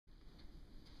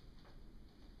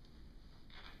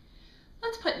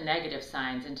put negative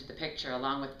signs into the picture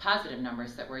along with positive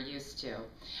numbers that we're used to.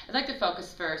 I'd like to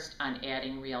focus first on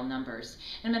adding real numbers.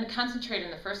 And I'm going to concentrate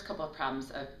in the first couple of problems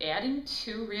of adding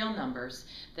two real numbers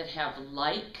that have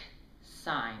like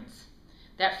signs.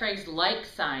 That phrase, like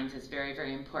signs, is very,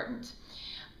 very important.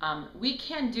 We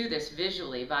can do this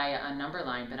visually via a number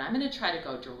line, but I'm going to try to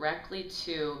go directly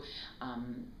to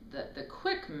the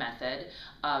quick method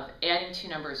of adding two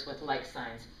numbers with like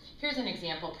signs. Here's an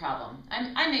example problem.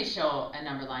 I may show a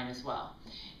number line as well.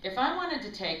 If I wanted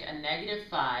to take a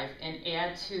 -5 and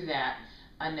add to that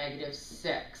a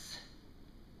 -6,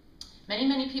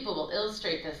 many people will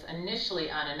illustrate this initially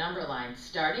on a number line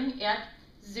starting at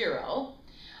 0.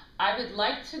 I would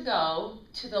like to go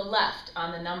to the left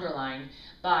on the number line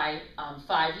by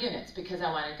 5 units because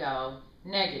I want to go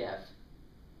negative.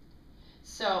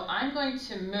 So I'm going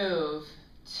to move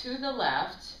to the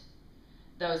left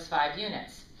those 5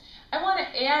 units. I want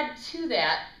to add to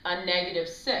that a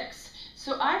 -6.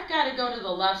 So I've got to go to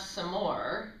the left some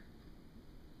more.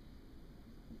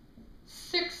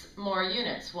 6 more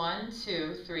units. 1,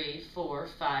 2, 3, 4,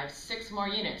 5, 6 more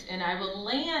units. And I will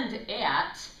land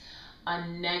at a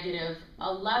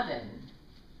 -11.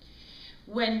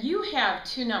 When you have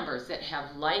two numbers that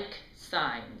have like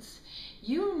signs,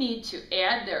 you need to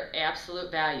add their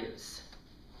absolute values.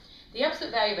 The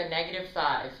absolute value of a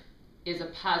 -5 is a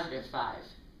 +5.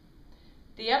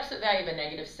 The absolute value of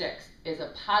a -6 is a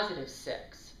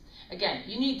 +6. Again,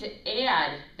 you need to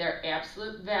add their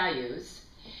absolute values,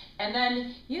 and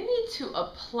then you need to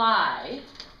apply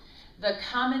the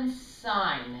common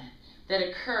sign that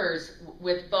occurs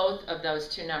with both of those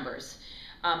two numbers.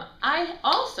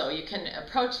 You can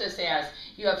approach this as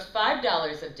you have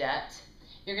 $5 of debt,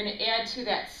 you're going to add to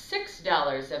that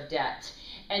 $6 of debt,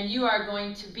 and you are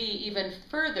going to be even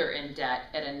further in debt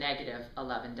at a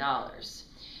 -$11.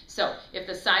 So if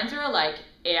the signs are alike,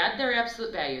 add their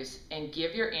absolute values and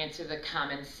give your answer the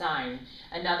common sign.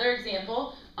 Another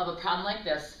example of a problem like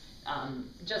this,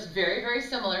 just very, very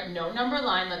similar, no number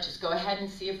line. Let's just go ahead and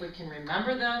see if we can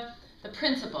remember the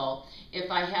principle. If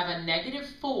I have a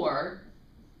 -4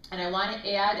 and I want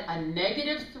to add a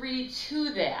 -3 to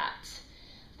that,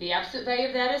 the absolute value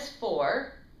of that is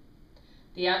 4.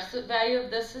 The absolute value of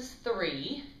this is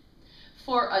 3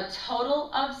 for a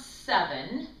total of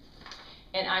 7.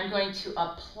 And I'm going to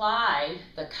apply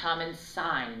the common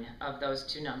sign of those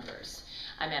two numbers.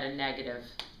 I'm at a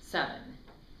 -7.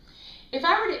 If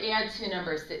I were to add two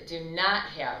numbers that do not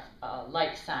have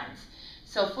like signs,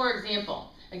 so for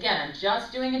example, again, I'm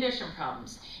just doing addition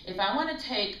problems. If I want to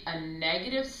take a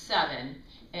 -7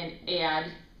 and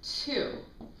add 2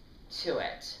 to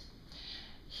it,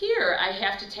 here I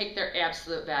have to take their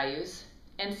absolute values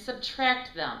and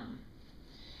subtract them.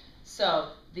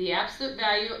 So the absolute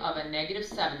value of a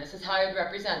 -7, this is how I would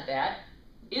represent that,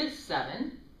 is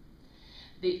 7.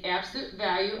 The absolute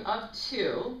value of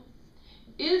 2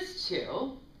 is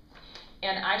 2.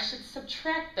 And I should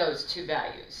subtract those two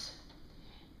values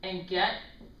and get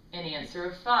an answer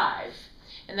of 5.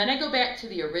 And then I go back to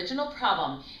the original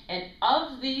problem, and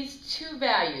of these two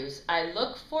values, I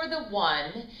look for the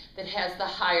one that has the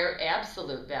higher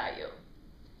absolute value.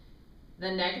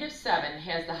 The -7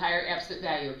 has the higher absolute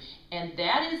value, and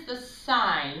that is the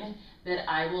sign that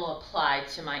I will apply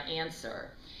to my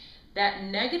answer. That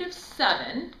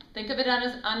 -7, think of it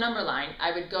as a number line.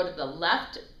 I would go to the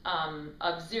left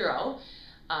of 0,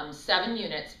 7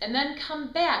 units, and then come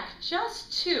back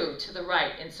just 2 to the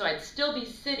right, and so I'd still be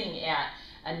sitting at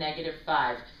a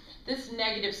 -5. This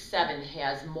 -7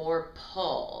 has more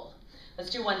pull.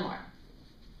 Let's do one more.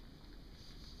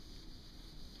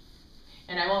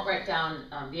 And I won't write down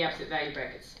the absolute value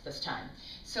brackets this time.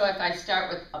 So if I start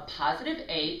with a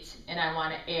 +8 and I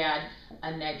want to add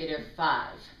a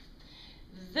 -5,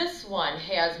 this one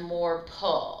has more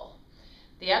pull.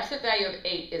 The absolute value of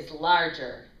 8 is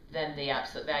larger than the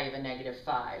absolute value of a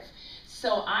 -5.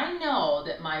 So I know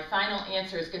that my final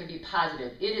answer is going to be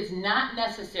positive. It is not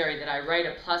necessary that I write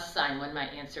a plus sign when my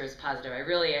answer is positive. I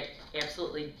really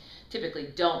absolutely typically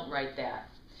don't write that.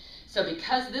 So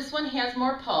because this one has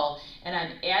more pull and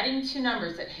I'm adding two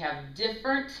numbers that have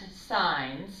different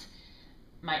signs,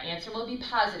 my answer will be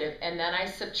positive, and then I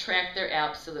subtract their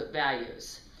absolute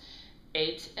values.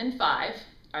 8 and 5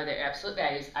 are their absolute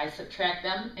values. I subtract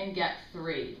them and get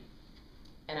 3,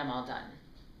 and I'm all done.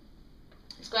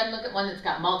 Let's go ahead and look at one that's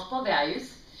got multiple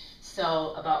values.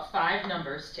 So about 5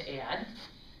 numbers to add.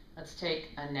 Let's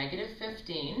take a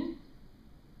 -15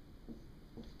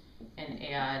 and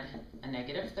add a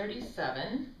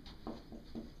 -37,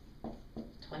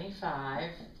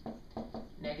 25,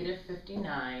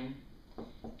 -59,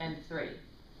 and 3.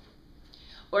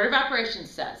 Order of operations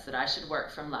says that I should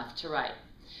work from left to right.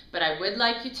 But I would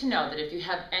like you to know that if you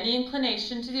have any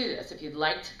inclination to do this, if you'd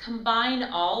like to combine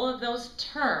all of those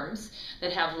terms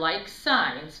that have like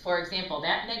signs, for example,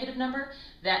 that negative number,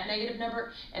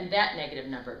 and that negative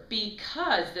number,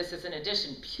 because this is an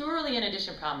addition, purely an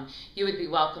addition problem, you would be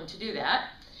welcome to do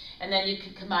that. And then you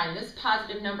could combine this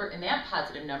positive number and that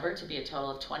positive number to be a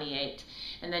total of 28.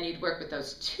 And then you'd work with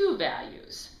those two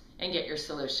values and get your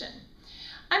solution.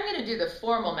 I'm going to do the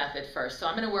formal method first, so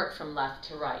I'm going to work from left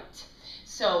to right.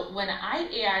 So when I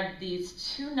add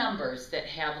these two numbers that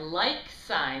have like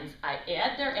signs, I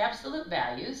add their absolute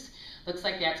values. Looks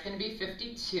like that's going to be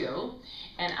 52.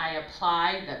 And I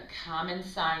apply the common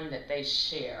sign that they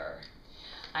share.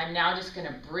 I'm now just going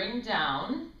to bring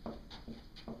down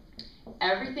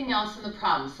everything else in the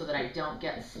problem so that I don't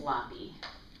get sloppy.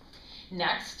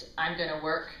 Next, I'm going to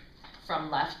work from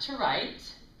left to right.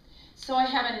 So I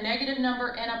have a negative number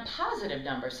and a positive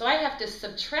number. So I have to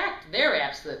subtract their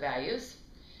absolute values.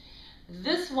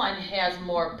 This one has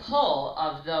more pull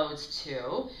of those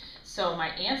two. So my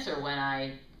answer when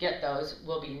I get those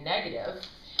will be negative.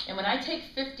 And when I take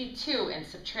 52 and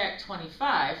subtract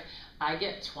 25, I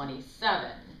get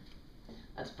 27.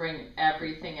 Let's bring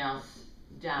everything else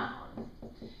down.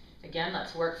 Again,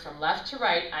 let's work from left to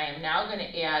right. I am now going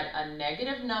to add a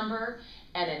negative number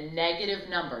and a negative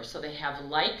number. So they have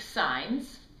like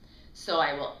signs. So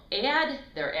I will add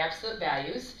their absolute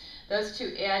values. Those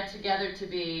two add together to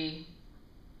be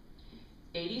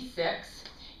 86.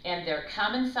 And their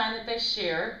common sign that they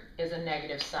share is a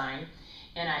negative sign.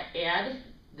 And I add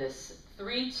this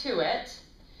 3 to it.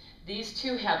 These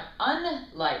two have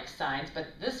unlike signs, but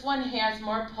this one has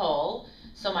more pull.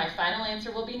 So my final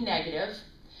answer will be negative.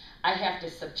 I have to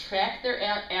subtract their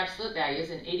absolute values,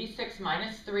 and 86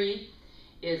 minus 3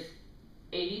 is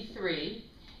 83.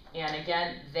 And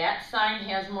again, that sign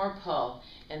has more pull,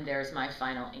 and there's my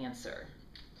final answer.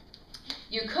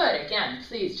 You could, again,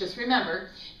 please just remember,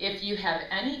 if you have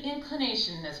any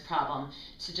inclination in this problem,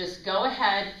 to just go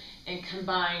ahead and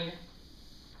combine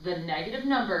the negative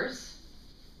numbers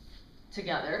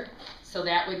together. So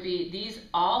that would be, these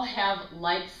all have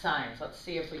like signs. Let's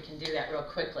see if we can do that real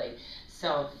quickly.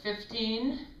 So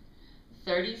 15,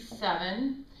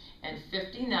 37, and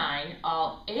 59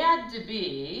 all add to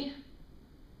be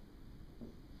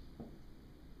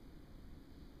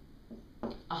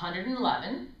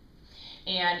 111.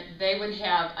 And they would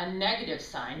have a negative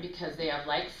sign because they have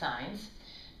like signs.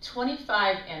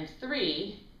 25 and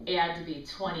 3 add to be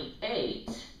 28.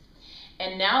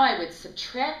 And now I would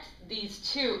subtract these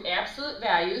two absolute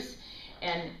values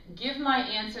and give my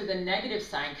answer the negative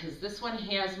sign because this one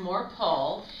has more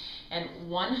pull. And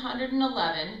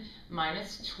 111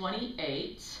 minus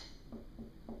 28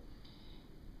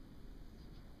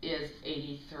 is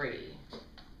 83.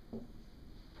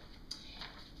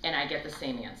 And I get the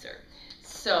same answer.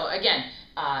 So again,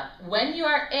 when you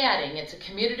are adding, it's a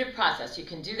commutative process. You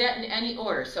can do that in any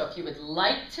order. So if you would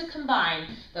like to combine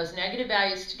those negative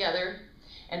values together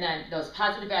and then those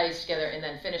positive values together and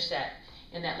then finish that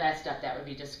in that last step, that would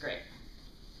be just great.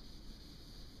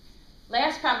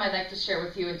 Last problem I'd like to share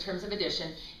with you in terms of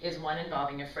addition is one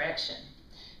involving a fraction.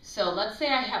 So let's say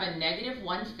I have a negative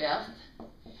 1/5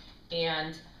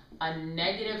 and a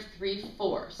negative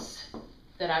 3/4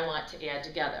 that I want to add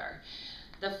together.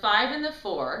 The 5 and the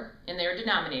 4 in their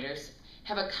denominators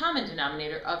have a common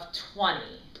denominator of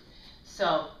 20.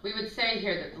 So we would say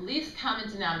here that the least common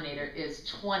denominator is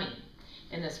 20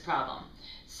 in this problem.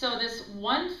 So this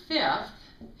 1/5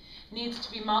 needs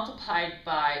to be multiplied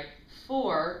by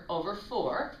 4 over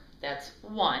 4, that's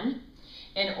 1,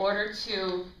 in order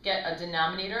to get a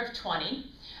denominator of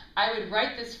 20. I would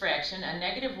write this fraction, a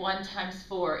negative 1 times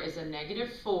 4 is a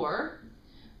negative 4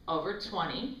 over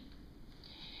 20.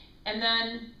 And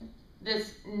then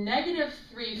this negative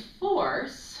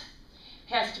 3/4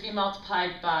 has to be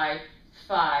multiplied by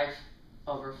 5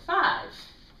 over 5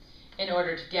 in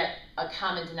order to get a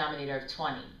common denominator of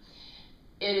 20.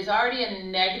 It is already a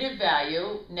negative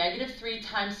value. Negative 3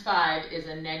 times 5 is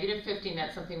a negative 15.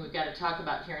 That's something we've got to talk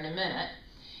about here in a minute.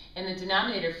 And the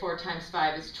denominator 4 times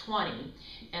 5 is 20.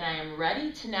 And I am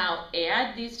ready to now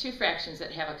add these two fractions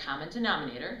that have a common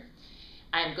denominator.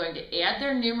 I am going to add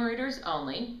their numerators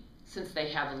only. Since they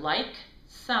have like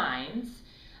signs,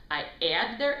 I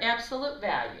add their absolute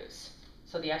values.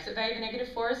 So the absolute value of a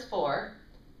negative 4 is 4.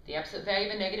 The absolute value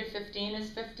of a negative 15 is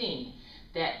 15.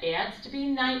 That adds to be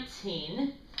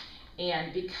 19.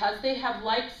 And because they have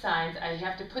like signs, I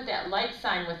have to put that like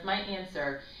sign with my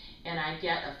answer, and I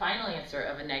get a final answer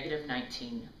of a negative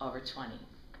 19 over 20.